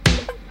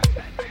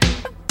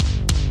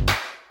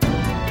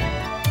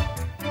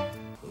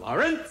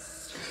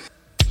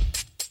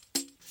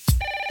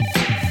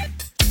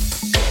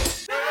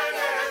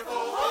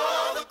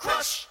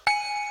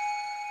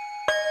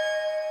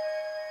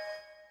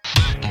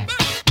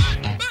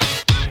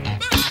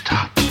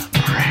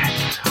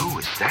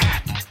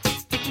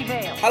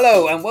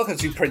Hello and welcome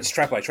to Prince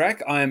Track by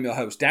Track. I am your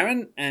host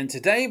Darren, and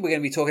today we're going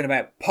to be talking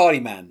about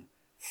Party Man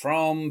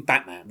from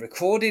Batman,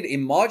 recorded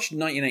in March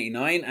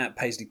 1989 at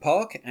Paisley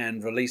Park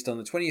and released on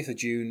the 20th of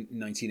June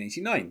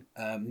 1989.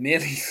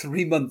 Merely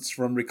 3 months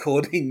from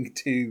recording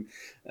to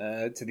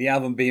the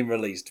album being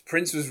released.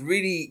 Prince was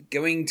really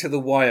going to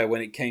the wire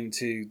when it came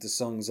to the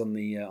songs on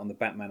the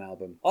Batman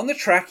album. On the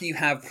track you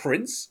have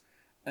Prince,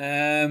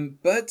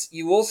 but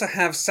you also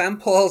have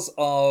samples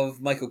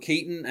of Michael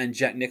Keaton and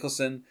Jack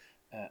Nicholson,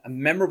 a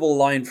memorable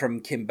line from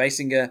Kim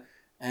Basinger,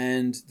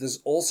 and there's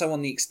also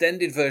on the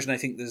extended version, I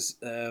think there's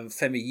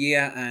Femi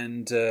Yia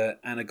and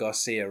Anna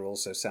Garcia are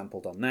also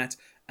sampled on that.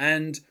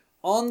 And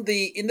in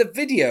the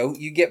video,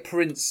 you get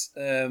Prince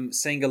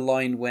saying a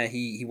line where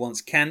he wants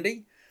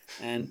candy,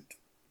 and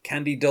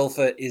Candy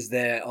Dulfer is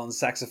there on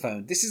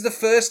saxophone. This is the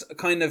first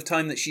kind of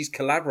time that she's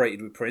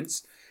collaborated with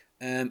Prince.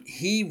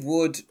 He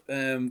would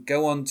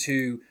go on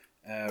to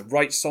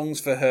write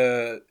songs for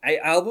her 8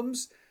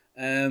 albums.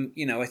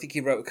 I think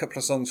he wrote a couple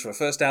of songs for her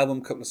first album,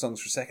 a couple of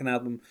songs for her second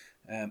album,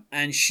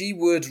 and she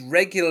would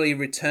regularly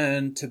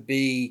return to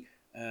be,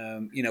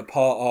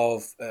 part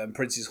of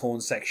Prince's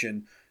horn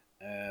section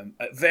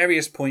at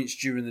various points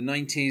during the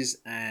 90s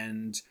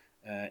and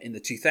in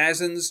the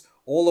 2000s,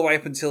 all the way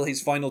up until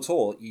his final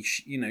tour.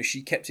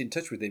 She kept in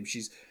touch with him.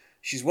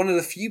 She's one of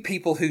the few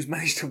people who's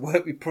managed to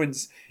work with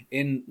Prince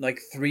in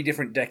like 3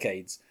 different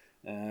decades.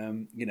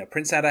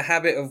 Prince had a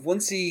habit of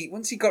once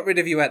he got rid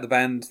of you out the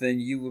band, then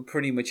you were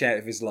pretty much out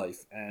of his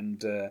life.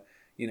 And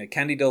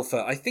Candy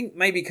Dulfer, I think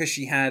maybe because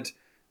she had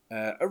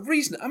a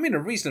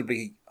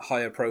reasonably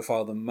higher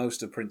profile than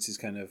most of Prince's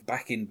kind of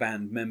back-in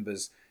band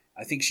members,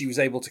 I think she was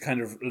able to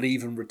kind of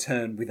leave and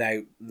return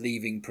without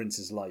leaving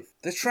Prince's life.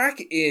 The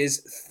track is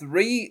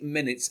 3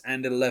 minutes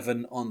and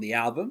 11 on the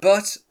album,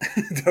 but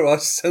there are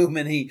so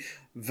many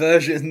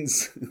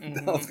versions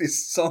of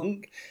this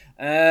song.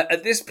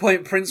 At this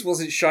point, Prince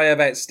wasn't shy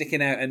about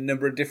sticking out a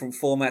number of different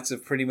formats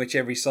of pretty much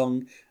every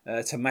song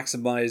to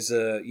maximize,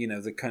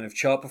 the kind of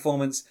chart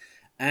performance.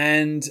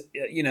 And,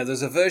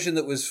 there's a version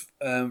that was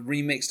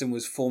remixed and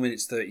was 4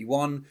 minutes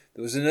 31.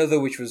 There was another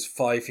which was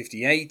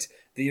 5:58.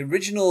 The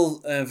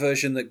original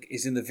version that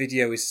is in the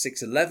video is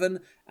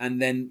 6:11.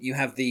 And then you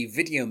have the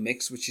video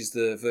mix, which is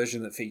the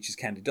version that features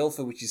Candy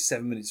Dulfer, which is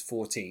 7 minutes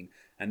 14.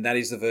 And that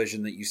is the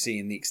version that you see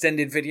in the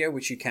extended video,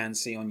 which you can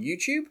see on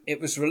YouTube. It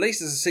was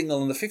released as a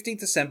single on the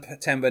 15th of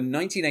September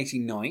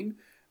 1989.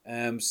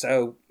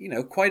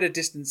 Quite a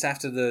distance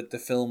after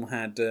the film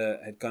had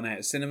gone out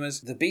of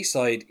cinemas. The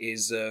B-side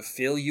is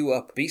Feel You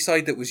Up,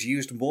 B-side that was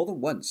used more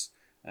than once.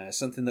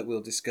 Something that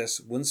we'll discuss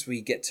once we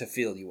get to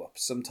Feel You Up,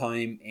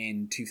 sometime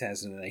in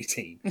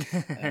 2018.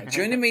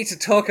 Joining me to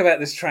talk about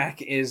this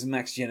track is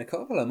Max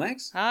Jennikov. Hello,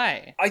 Max.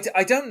 Hi.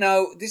 I don't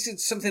know, this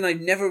is something I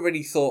never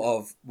really thought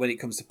of when it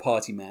comes to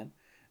Party Man,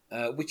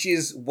 which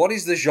is, what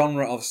is the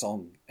genre of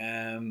song?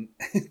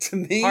 To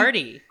me...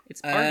 Party.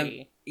 It's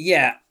party.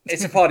 Yeah,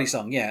 it's a party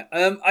song, yeah.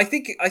 I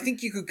think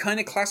you could kind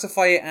of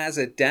classify it as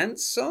a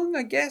dance song,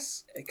 I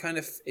guess.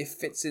 It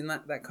fits in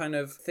that kind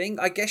of thing.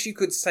 I guess you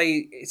could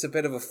say it's a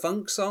bit of a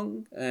funk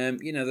song.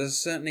 There's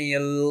certainly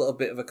a little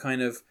bit of a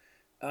kind of...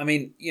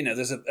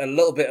 there's a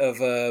little bit of...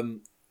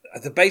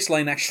 the bass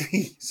line,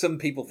 actually, some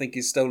people think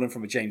is stolen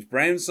from a James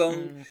Brown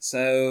song.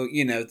 So,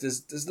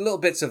 there's little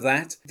bits of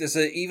that. There's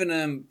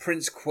even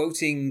Prince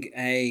quoting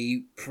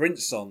a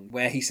Prince song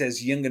where he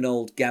says, "Young and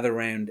old, gather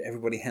round,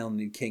 everybody hail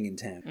new king in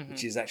town,"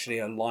 which is actually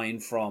a line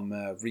from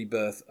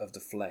Rebirth of the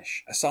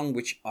Flesh, a song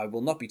which I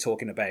will not be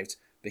talking about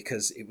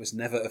because it was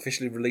never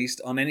officially released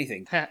on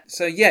anything.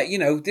 So, yeah,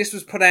 this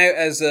was put out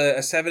as a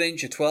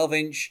 7-inch, a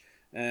 12-inch.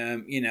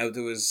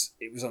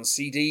 It was on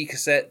CD,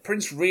 cassette.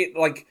 Prince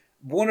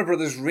Warner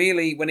Brothers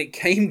really, when it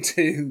came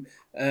to,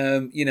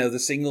 the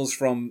singles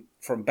from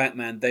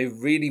Batman, they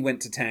really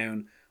went to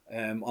town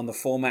on the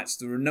formats.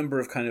 There were a number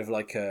of kind of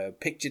like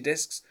picture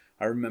discs.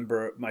 I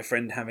remember my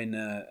friend having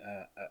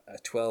a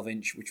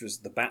 12-inch, which was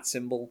the bat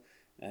symbol,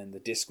 and the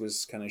disc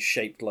was kind of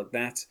shaped like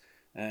that.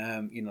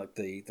 Like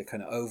the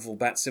kind of oval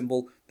bat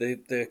symbol.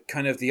 The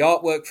kind of the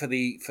artwork for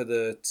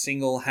the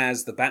single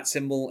has the bat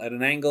symbol at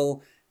an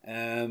angle.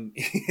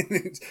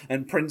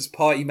 And Prince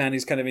Party Man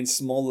is kind of in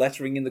small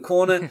lettering in the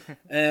corner.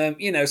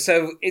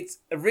 So it's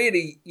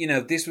really,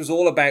 this was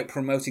all about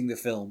promoting the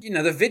film.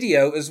 The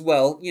video as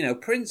well,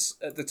 Prince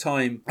at the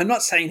time, I'm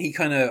not saying he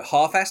kind of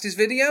half-assed his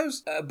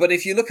videos, but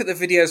if you look at the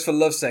videos for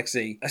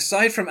Lovesexy,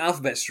 aside from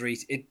Alphabet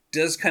Street, it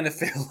does kind of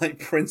feel like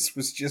Prince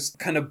was just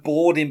kind of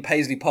bored in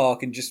Paisley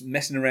Park and just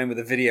messing around with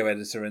a video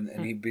editor, and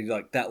he'd be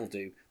like, "That'll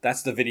do.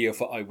 That's the video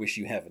for I Wish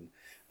You Heaven."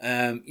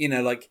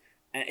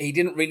 He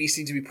didn't really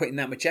seem to be putting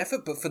that much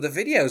effort, but for the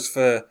videos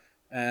for,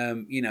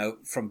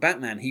 from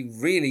Batman, he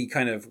really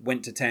kind of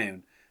went to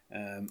town.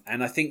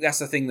 And I think that's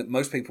the thing that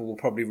most people will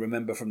probably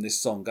remember from this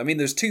song. I mean,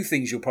 there's 2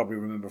 things you'll probably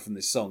remember from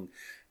this song,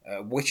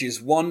 which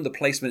is, one, the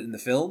placement in the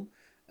film,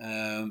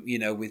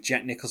 with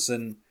Jack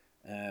Nicholson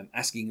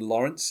asking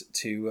Lawrence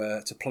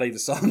to play the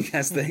song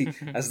as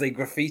they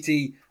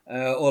graffiti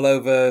all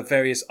over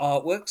various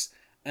artworks.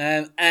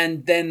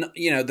 And then,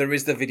 there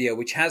is the video,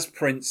 which has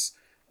Prince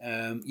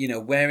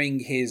wearing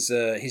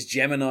his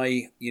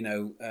Gemini,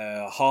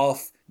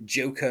 half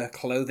Joker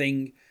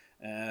clothing.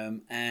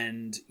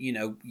 And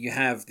you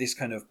have this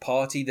kind of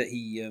party that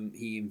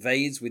he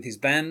invades with his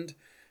band,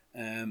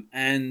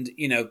 and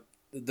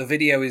the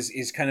video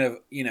is kind of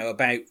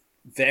about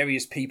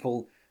various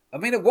people. I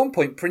mean, at one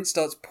point, Prince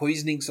starts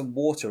poisoning some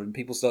water, and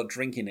people start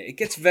drinking it. It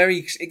gets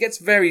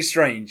very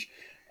strange,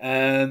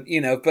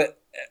 But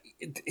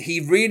he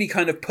really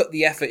kind of put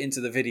the effort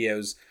into the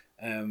videos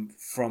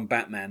from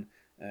Batman,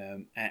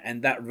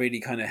 and that really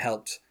kind of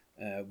helped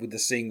with the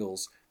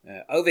singles.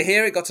 Over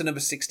here, it got to number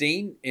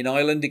 16. In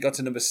Ireland, it got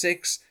to number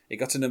 6. It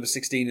got to number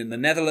 16 in the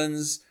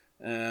Netherlands.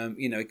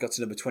 It got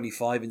to number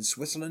 25 in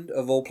Switzerland,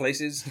 of all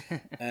places.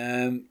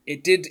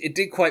 It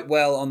did quite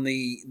well on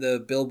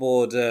the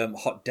Billboard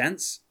Hot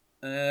Dance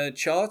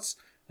charts.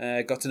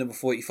 Got to number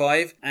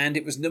 45, and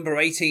it was number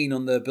 18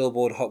 on the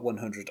Billboard Hot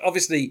 100.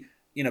 Obviously,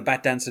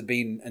 Bat Dance had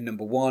been a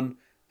number 1.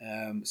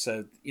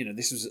 So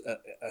this was a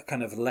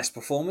kind of less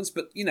performance,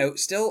 but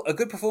still a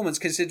good performance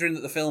considering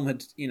that the film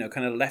had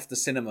kind of left the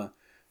cinema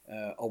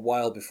a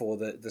while before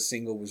the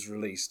single was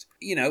released.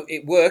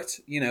 It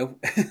worked.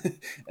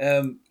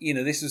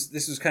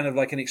 This was kind of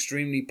like an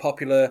extremely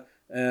popular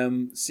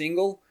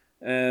single.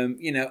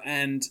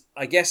 And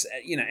I guess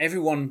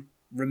everyone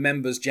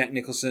remembers Jack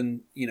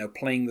Nicholson,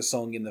 playing the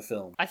song in the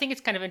film. I think it's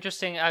kind of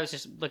interesting. I was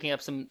just looking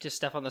up some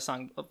stuff on the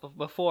song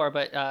before,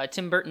 but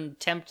Tim Burton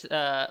put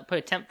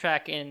a temp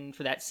track in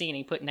for that scene.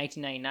 He put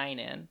 1999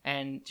 in,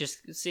 and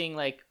just seeing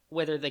like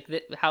whether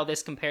how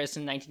this compares to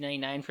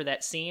 1999 for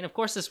that scene. Of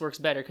course, this works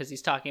better because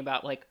he's talking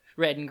about like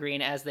red and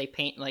green as they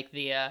paint like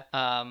the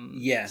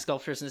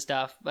sculptures and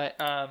stuff. But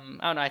I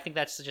don't know. I think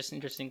that's just an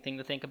interesting thing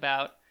to think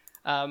about.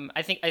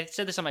 I think I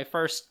said this on my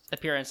first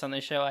appearance on the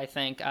show. I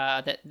think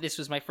that this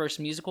was my first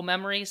musical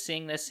memory,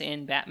 seeing this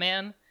in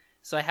Batman.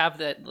 So I have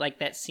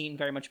that scene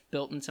very much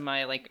built into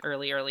my like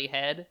early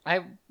head.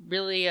 I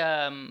really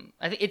I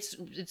think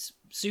it's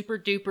super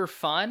duper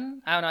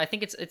fun. I don't know. I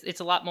think it's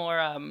a lot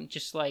more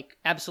just like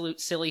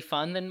absolute silly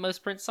fun than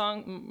most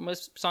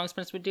songs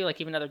Prince would do. Like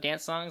even other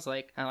dance songs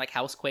like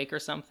Housequake or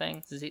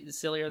something. It's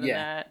sillier than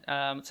that.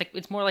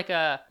 It's more like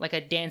a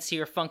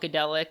dancier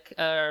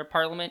funkadelic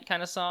Parliament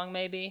kind of song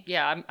maybe.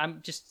 Yeah,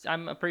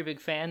 I'm a pretty big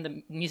fan.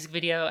 The music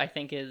video I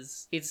think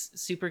it's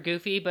super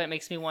goofy, but it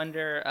makes me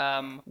wonder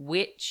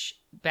which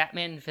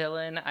Batman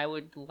villain I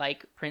would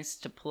like Prince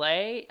to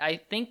play. I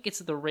think it's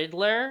the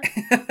Riddler,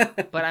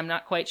 but I'm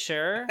not quite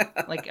sure.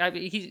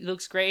 He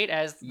looks great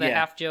as the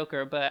half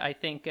Joker, but I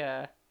think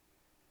I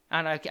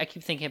don't know. I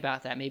keep thinking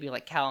about that. Maybe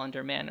like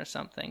Calendar Man or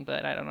something,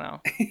 but I don't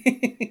know.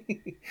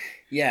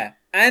 Yeah,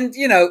 and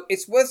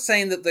it's worth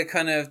saying that the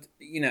kind of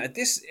at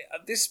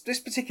this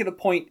particular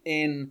point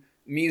in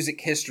music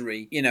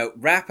history,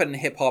 rap and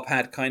hip hop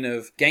had kind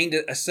of gained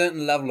a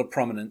certain level of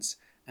prominence.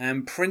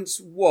 And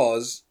Prince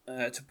was,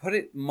 to put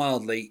it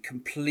mildly,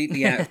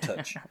 completely out of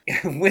touch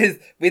with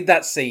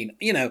that scene.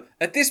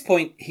 At this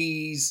point,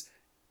 he's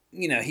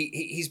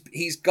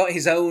got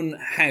his own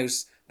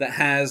house that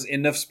has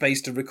enough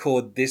space to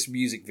record this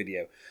music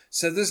video.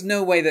 So there's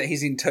no way that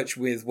he's in touch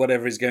with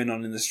whatever is going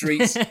on in the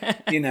streets.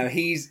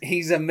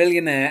 He's a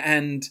millionaire,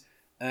 and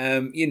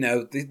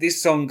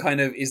this song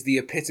kind of is the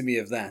epitome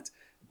of that.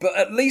 But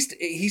at least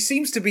he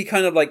seems to be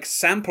kind of like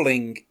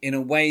sampling in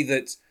a way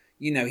that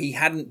he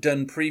hadn't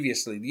done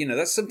previously.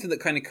 That's something that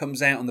kind of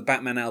comes out on the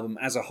Batman album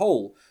as a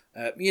whole.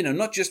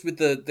 Not just with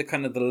the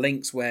kind of the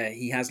links where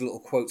he has little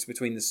quotes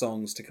between the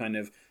songs to kind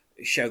of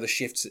show the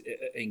shifts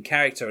in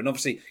character. And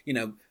obviously,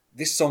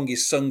 this song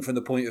is sung from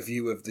the point of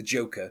view of the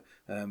Joker.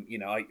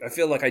 I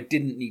feel like I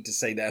didn't need to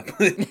say that,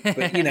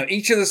 but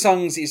each of the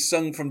songs is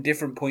sung from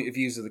different point of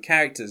views of the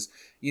characters.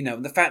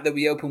 The fact that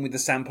we open with the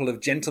sample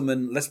of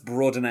 "Gentlemen, let's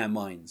broaden our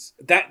minds."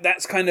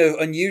 That's kind of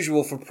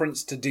unusual for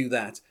Prince to do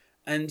that.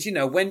 And,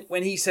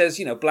 when he says,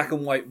 black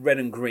and white, red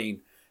and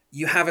green,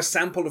 you have a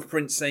sample of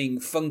Prince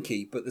saying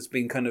funky, but that's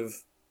been kind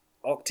of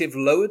octave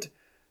lowered.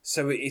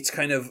 So it's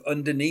kind of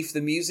underneath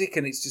the music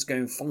and it's just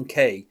going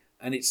funky.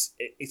 And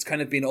it's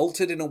kind of been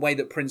altered in a way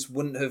that Prince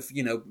wouldn't have,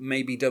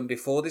 maybe done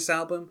before this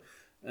album.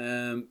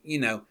 And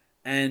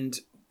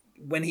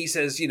when he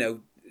says,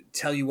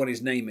 tell you what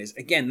his name is,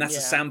 again, that's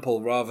a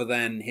sample rather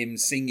than him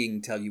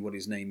singing tell you what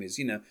his name is.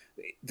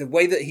 The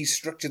way that he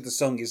structured the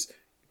song is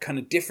kind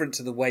of different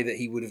to the way that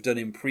he would have done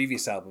in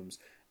previous albums,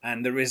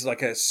 and there is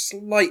like a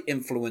slight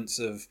influence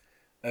of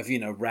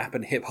rap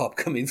and hip hop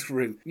coming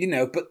through,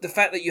 but the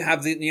fact that you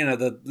have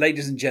the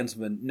ladies and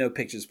gentlemen, no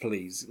pictures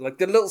please, like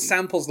the little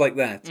samples like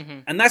that,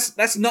 and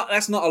that's not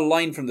a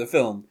line from the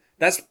film.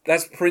 That's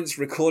Prince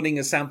recording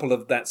a sample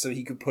of that so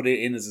he could put it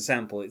in as a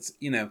sample. It's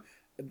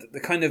the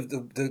kind of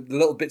the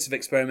little bits of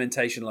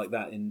experimentation like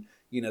that in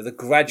the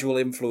gradual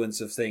influence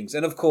of things,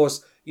 and of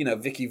course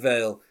Vicky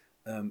Vale.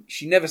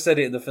 She never said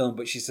it in the film,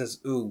 but she says,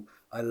 "Ooh,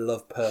 I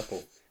love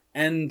purple."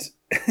 And,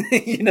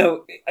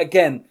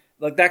 again,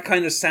 like that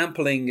kind of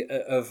sampling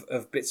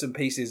of bits and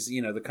pieces,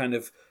 the kind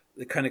of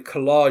the kind of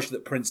collage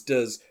that Prince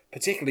does,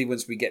 particularly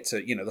once we get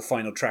to, the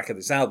final track of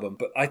this album.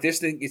 But I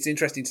just think it's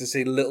interesting to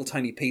see little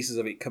tiny pieces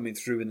of it coming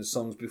through in the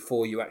songs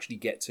before you actually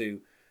get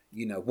to,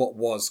 what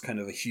was kind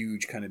of a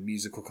huge kind of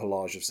musical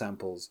collage of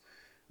samples.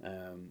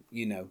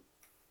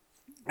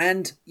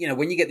 And,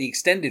 when you get the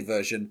extended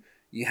version,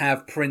 you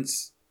have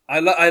Prince.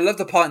 I love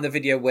the part in the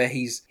video where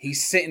he's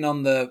sitting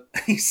on the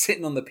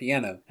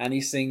piano and he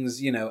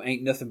sings,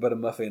 "Ain't nothing but a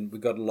muffin. We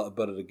got a lot of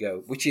butter to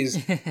go," which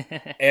is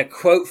a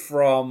quote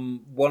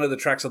from one of the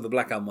tracks on the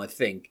Black Album. I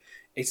think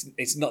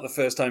it's not the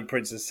first time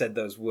Prince has said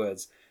those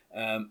words.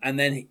 And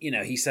then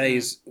he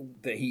says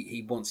that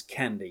he wants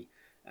candy,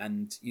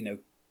 and he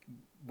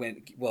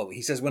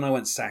says, "When I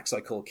want sax, I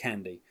call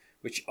candy."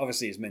 Which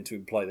obviously is meant to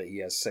imply that he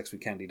has sex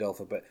with Candy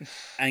Dulfer,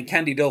 and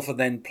Candy Dulfer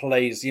then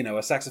plays,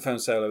 a saxophone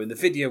solo in the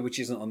video, which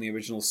isn't on the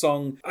original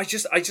song. I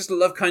just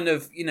love kind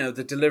of,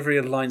 the delivery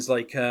of lines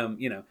like,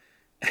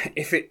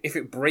 if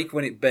it break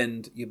when it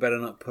bend, you better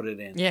not put it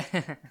in.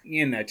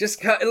 Yeah.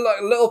 Just kind of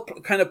little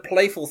kind of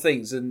playful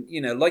things, and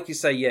like you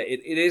say,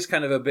 it is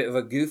kind of a bit of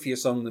a goofier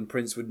song than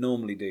Prince would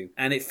normally do,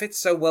 and it fits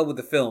so well with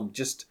the film.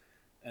 Just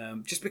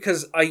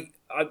because I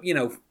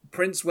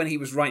Prince, when he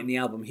was writing the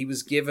album, he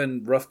was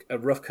given a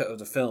rough cut of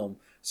the film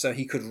so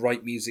he could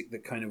write music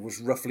that kind of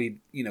was roughly,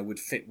 would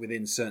fit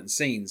within certain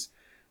scenes,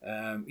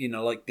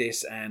 like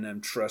this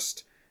and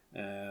Trust,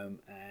 and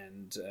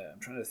I'm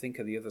trying to think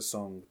of the other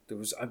song. There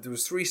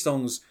was 3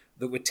 songs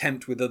that were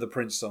temped with other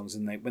Prince songs,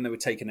 and when they were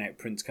taken out,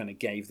 Prince kind of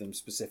gave them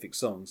specific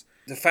songs.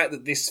 The fact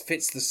that this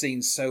fits the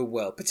scene so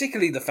well,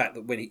 particularly the fact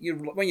that when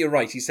you're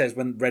right, he says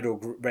when red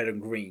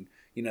and green,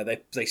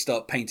 they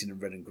start painting in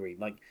red and green,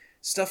 like.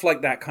 Stuff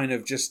like that kind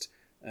of just,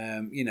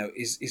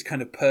 is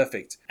kind of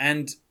perfect.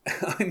 And,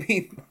 I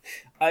mean,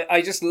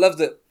 I just love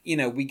that,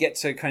 we get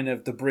to kind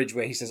of the bridge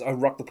where he says, "I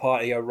rock the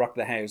party, I rock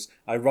the house,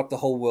 I rock the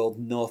whole world,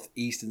 north,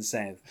 east and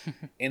south.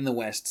 In the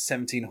west,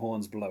 17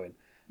 horns blowing."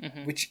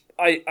 Mm-hmm. Which,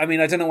 I mean,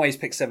 I don't know why he's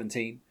picked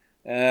 17.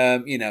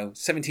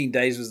 17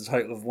 Days was the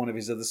title of one of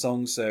his other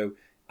songs, so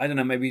I don't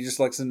know, maybe he just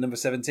likes the number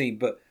 17.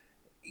 But,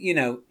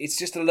 it's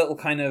just a little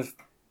kind of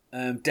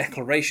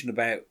declaration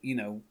about,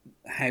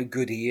 how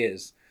good he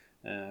is.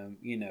 And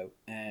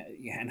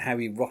how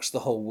he rocks the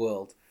whole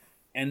world,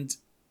 and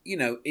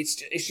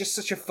it's just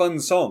such a fun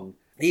song.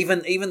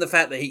 Even the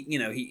fact that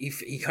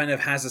he kind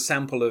of has a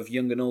sample of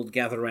 "Young and Old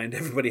Gather Round,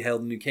 Everybody Hail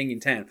the New King in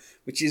Town,"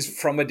 which is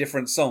from a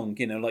different song.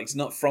 Like it's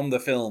not from the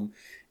film.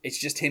 It's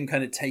just him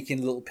kind of taking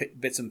little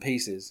bits and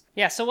pieces.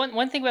 Yeah, so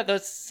one thing about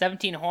those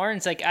 17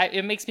 horns, like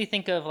it makes me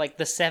think of like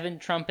the 7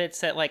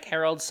 trumpets that like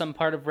herald some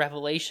part of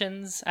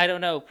Revelations. I don't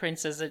know,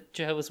 Prince as a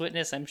Jehovah's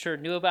Witness, I'm sure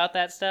knew about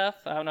that stuff.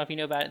 I don't know if you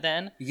knew about it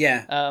then.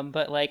 Yeah.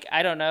 But like,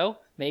 I don't know.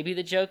 Maybe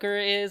the Joker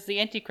is the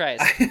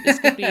Antichrist. This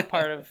could be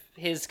part of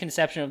his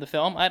conception of the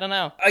film. I don't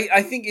know.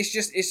 I think it's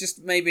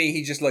just maybe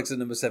he just likes the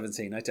number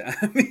 17. I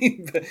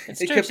mean, but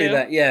it could be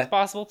that. Yeah, it's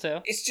possible too.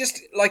 It's just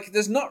like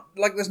there's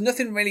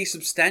nothing really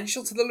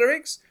substantial to the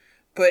lyrics,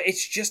 but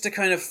it's just a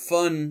kind of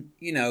fun,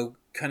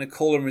 kind of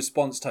call and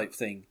response type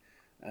thing,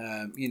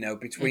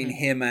 between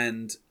him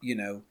and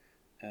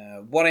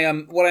what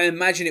I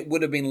imagine it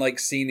would have been like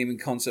seeing him in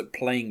concert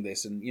playing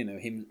this, and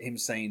him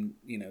saying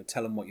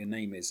tell him what your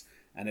name is.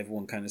 And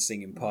everyone kind of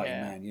singing Party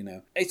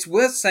Man, It's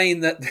worth saying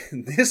that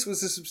this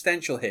was a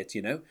substantial hit,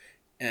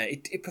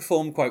 It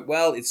performed quite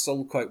well, it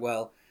sold quite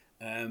well,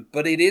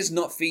 but it is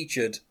not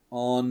featured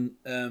on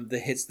the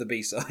hits, the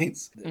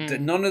B-sides.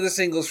 None of the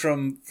singles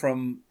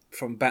from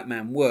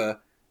Batman were,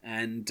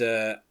 and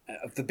the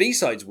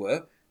B-sides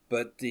were,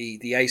 but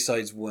the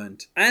A-sides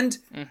weren't. And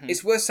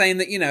it's worth saying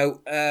that,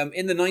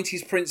 in the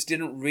 90s, Prince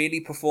didn't really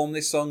perform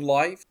this song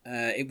live.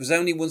 It was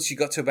only once you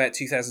got to about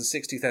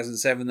 2006,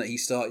 2007 that he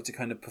started to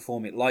kind of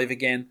perform it live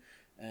again.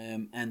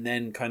 And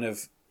then kind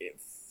of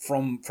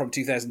from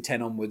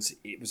 2010 onwards,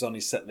 it was on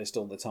his set list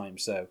all the time.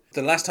 So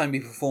the last time he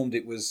performed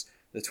it was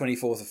the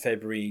 24th of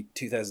February,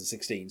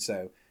 2016.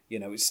 So,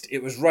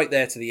 it was right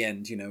there to the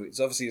end. It's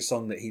obviously a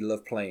song that he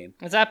loved playing.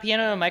 Was that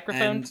piano and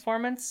microphone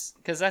performance?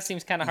 Because that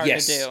seems kind of hard to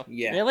do.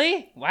 Yeah.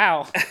 Really?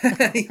 Wow.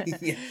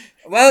 Yeah.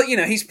 Well,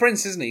 he's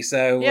Prince, isn't he?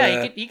 So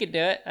yeah, he could do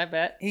it. I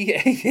bet he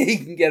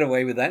can get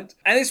away with that.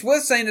 And it's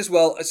worth saying as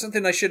well,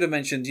 something I should have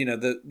mentioned.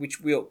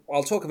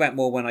 I'll talk about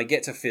more when I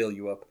get to Feel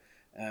You Up.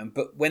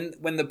 But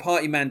when the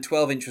Party Man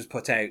 12-inch was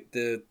put out,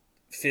 the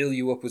Feel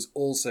You Up was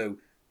also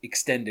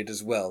extended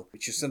as well,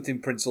 which is something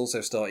Prince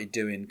also started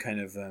doing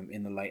kind of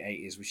in the late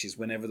 80s, which is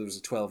whenever there was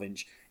a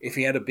 12-inch, if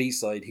he had a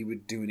B-side, he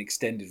would do an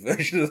extended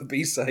version of the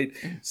B-side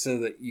so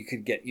that you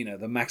could get,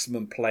 the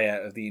maximum play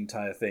out of the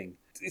entire thing.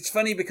 It's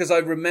funny because I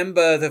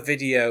remember the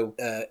video,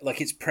 like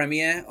its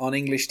premiere on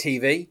English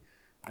TV,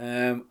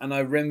 and I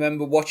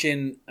remember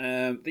watching,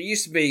 there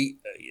used to be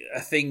a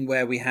thing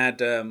where we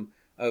had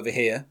over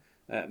here,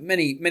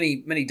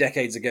 many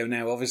decades ago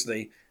now,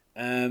 obviously,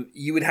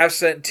 you would have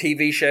certain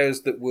TV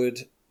shows that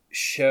would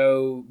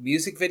show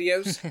music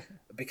videos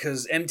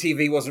because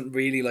MTV wasn't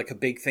really like a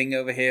big thing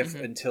over here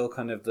until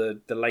kind of the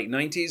late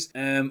 90s.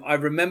 I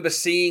remember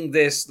seeing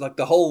this, like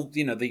the whole,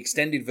 the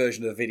extended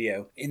version of the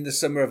video in the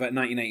summer of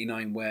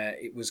 1989, where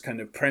it was kind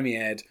of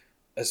premiered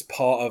as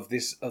part of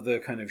this other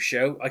kind of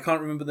show. I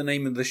can't remember the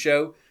name of the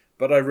show,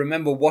 but I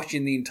remember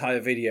watching the entire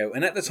video.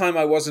 And at the time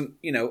I wasn't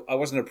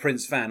a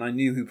Prince fan. I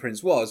knew who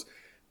Prince was,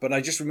 but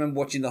I just remember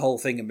watching the whole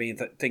thing and being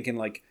thinking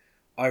like,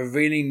 I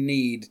really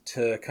need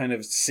to kind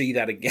of see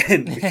that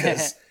again,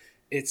 because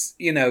it's,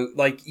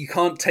 like you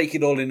can't take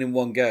it all in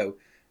one go.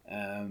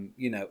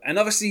 And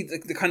obviously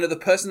the kind of the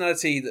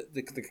personality,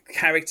 the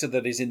character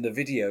that is in the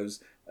videos,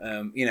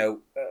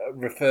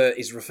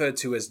 is referred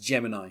to as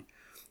Gemini.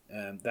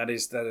 That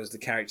is the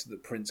character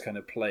that Prince kind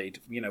of played,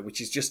 which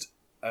is just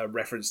a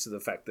reference to the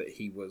fact that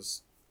he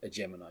was a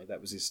Gemini. That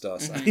was his star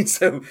sign.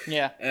 So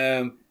yeah.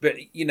 But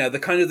the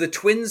kind of the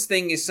twins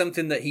thing is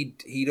something that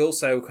he'd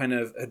also kind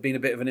of had been a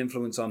bit of an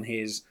influence on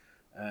his,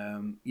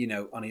 on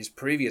his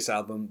previous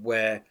album,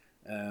 where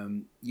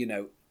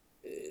the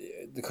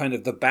kind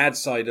of the bad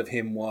side of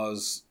him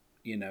was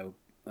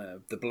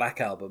the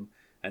Black Album,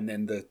 and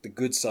then the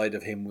good side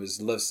of him was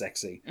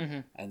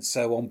Lovesexy. And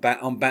so on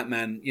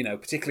Batman,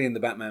 particularly in the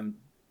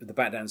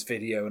Batman's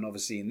video, and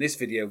obviously in this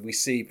video, we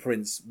see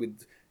Prince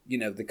with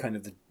the kind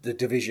of the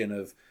division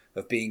of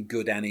being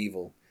good and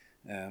evil.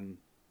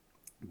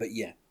 But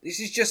yeah, this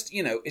is just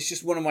it's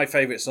just one of my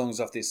favorite songs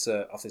off this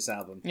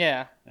album.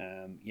 Yeah.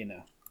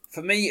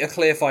 For me, a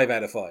clear 5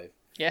 out of 5.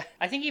 Yeah,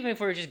 I think even if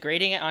we were just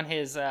grading it on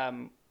his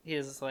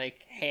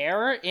like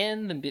hair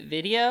in the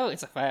video,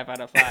 it's a 5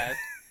 out of 5.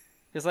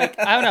 Because like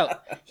I don't know,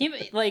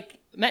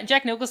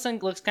 Jack Nicholson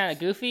looks kind of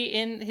goofy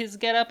in his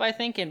getup, I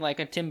think, in like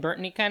a Tim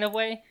Burton-y kind of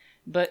way,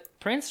 but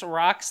Prince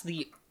rocks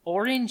the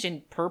orange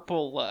and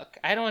purple look.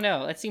 I don't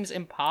know, it seems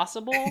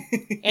impossible.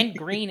 And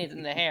green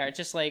in the hair. It's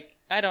just like,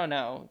 I don't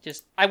know.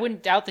 Just I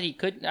wouldn't doubt that he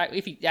could.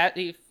 If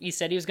he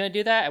said he was going to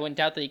do that, I wouldn't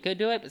doubt that he could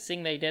do it. But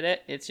seeing they did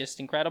it, it's just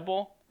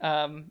incredible.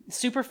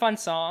 Super fun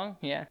song.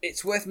 Yeah,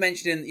 it's worth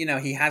mentioning.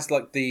 He has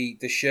like the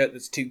shirt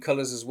that's 2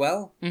 colors as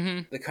well.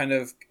 The kind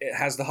of it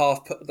has the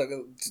half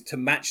to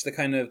match the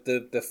kind of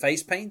the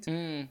face paint.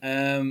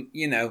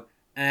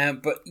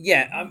 But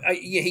yeah,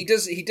 he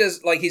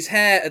does like his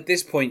hair at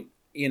this point.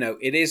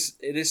 It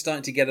is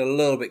starting to get a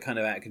little bit kind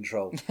of out of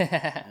control.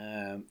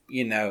 And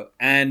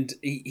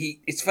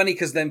he it's funny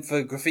because then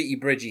for Graffiti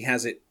Bridge he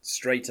has it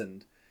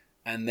straightened,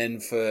 and then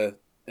for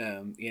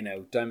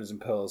Diamonds and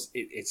Pearls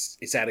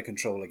it's out of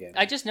control again.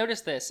 I just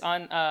noticed this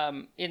on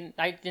I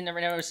didn't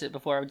never notice it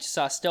before. I just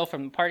saw a still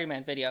from the Party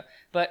Man video,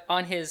 but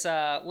on his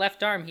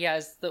left arm he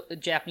has the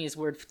Japanese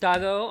word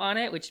futago on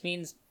it, which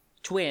means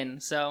twin.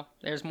 So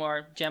there's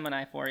more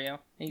Gemini for you.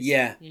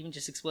 Even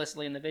just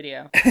explicitly in the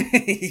video.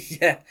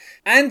 Yeah.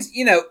 And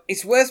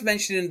it's worth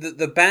mentioning that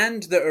the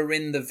band that are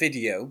in the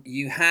video,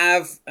 you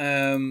have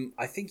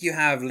I think you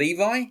have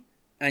Levi,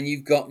 and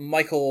you've got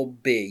Michael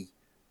B,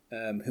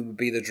 who would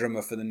be the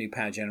drummer for the New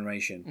Power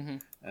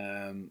Generation.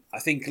 I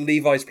think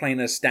Levi's playing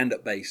a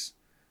stand-up bass,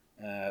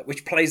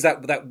 which plays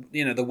that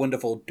the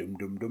wonderful dum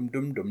dum dum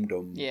dum dum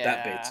dum,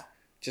 that bit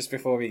just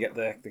before we get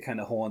the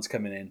kind of horns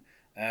coming in.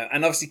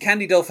 And obviously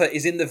Candy Dulfer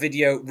is in the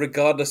video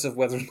regardless of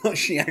whether or not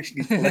she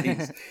actually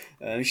plays.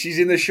 She's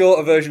in the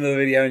shorter version of the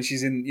video, and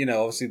she's in,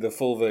 obviously the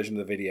full version of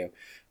the video.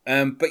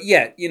 But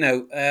yeah,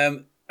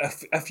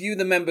 a few of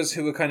the members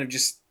who were kind of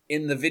just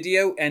in the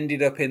video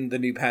ended up in the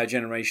New Power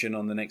Generation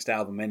on the next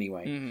album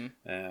anyway.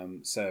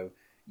 So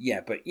yeah,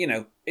 but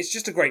it's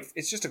just a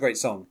great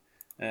song.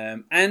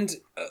 And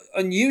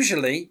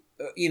unusually,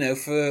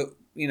 for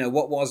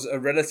what was a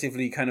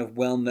relatively kind of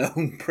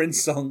well-known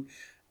Prince song,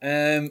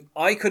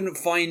 I couldn't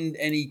find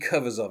any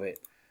covers of it.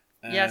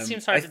 It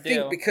seems hard to do. I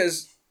think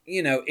because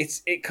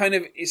it's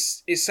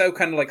so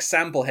kind of like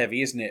sample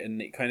heavy, isn't it?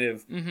 And it kind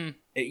of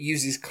it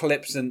uses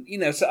clips and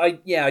so I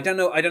don't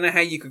know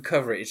how you could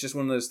cover it. It's just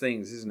one of those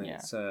things, isn't it?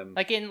 Yeah. It's,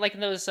 like in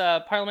those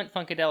Parliament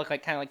Funkadelic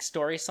like kind of like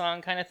story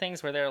song kind of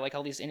things where there are like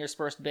all these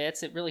interspersed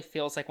bits. It really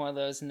feels like one of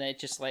those, and it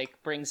just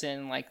like brings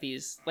in like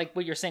these, like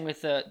what you're saying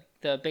with the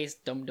bass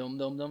dum dum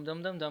dum dum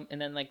dum dum dum,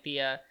 and then like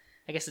the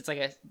I guess it's like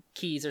a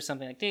keys or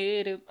something like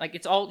like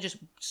it's all just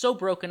so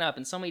broken up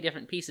in so many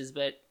different pieces,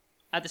 but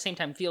at the same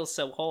time feels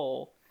so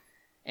whole,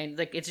 and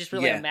like it's just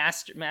really a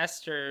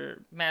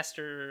master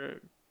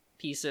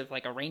piece of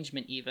like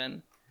arrangement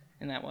even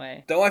in that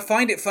way. Though I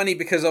find it funny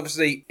because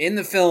obviously in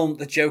the film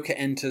the Joker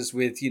enters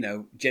with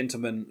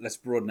gentlemen, let's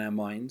broaden our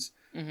minds,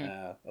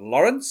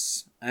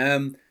 Lawrence,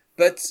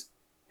 but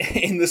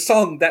in the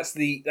song that's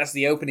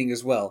the opening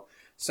as well.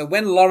 So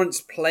when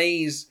Lawrence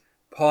plays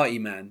Party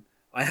Man,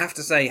 I have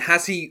to say,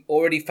 has he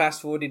already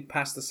fast-forwarded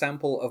past the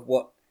sample of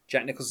what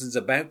Jack Nicholson's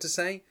about to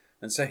say?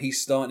 And so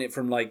he's starting it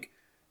from like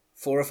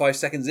 4 or 5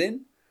 seconds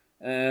in?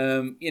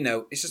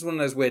 It's just one of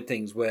those weird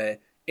things where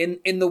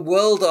in the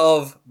world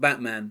of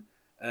Batman,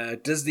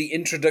 does the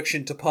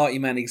introduction to Party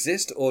Man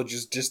exist, or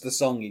just the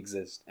song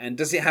exist? And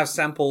does it have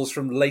samples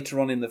from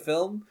later on in the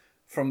film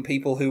from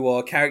people who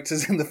are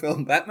characters in the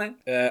film Batman.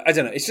 I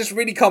don't know. It's just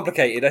really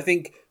complicated. I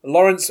think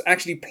Lawrence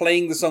actually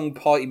playing the song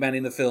Party Man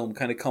in the film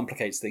kind of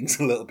complicates things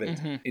a little bit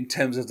in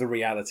terms of the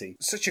reality.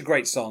 Such a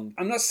great song.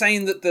 I'm not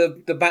saying that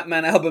the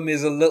Batman album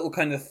is a little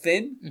kind of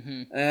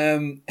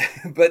thin,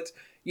 but,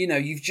 you know,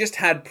 you've just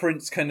had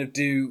Prince kind of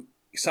do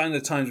Sign of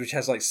the Times, which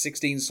has like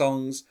 16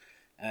 songs.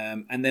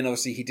 And then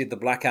obviously he did the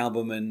Black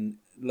Album and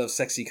Love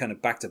Sexy kind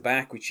of back to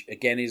back, which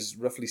again is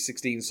roughly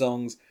 16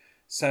 songs.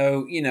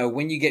 So, you know,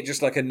 when you get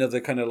just like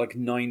another kind of like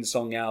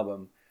 9-song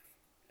album,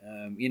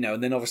 you know,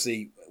 and then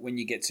obviously when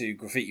you get to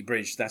Graffiti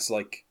Bridge, that's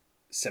like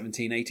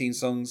 17, 18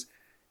 songs.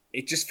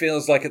 It just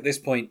feels like at this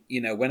point, you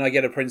know, when I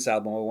get a Prince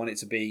album, I want it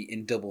to be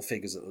in double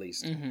figures at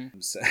least.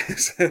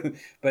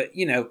 But,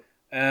 you know,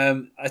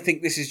 I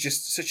think this is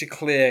just such a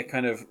clear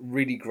kind of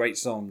really great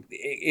song.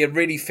 It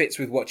really fits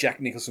with what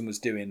Jack Nicholson was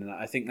doing, and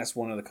I think that's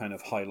one of the kind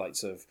of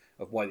highlights of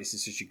why this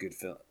is such a good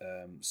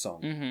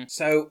song.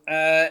 So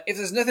if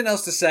there's nothing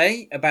else to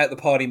say about the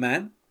Party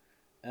Man,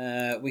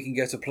 we can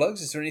go to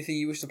plugs. Is there anything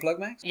you wish to plug,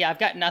 Max? Yeah, I've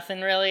got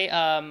nothing really.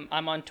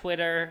 I'm on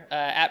Twitter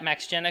at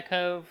Max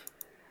Genikov.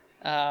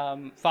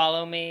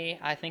 Follow me.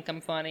 I think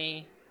I'm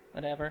funny.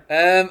 Whatever.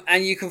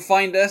 And you can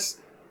find us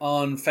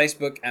on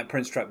Facebook at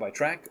Prince Track by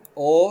Track,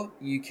 or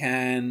you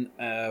can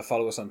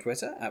follow us on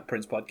Twitter at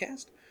Prince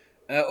Podcast,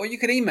 or you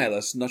can email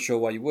us, not sure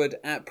why you would,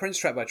 at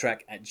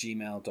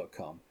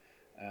princetrackbytrack@gmail.com.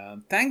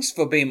 Thanks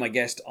for being my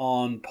guest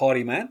on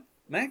Party Man,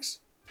 Max.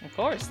 Of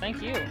course,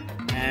 thank you.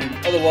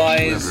 And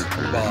otherwise,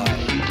 bye.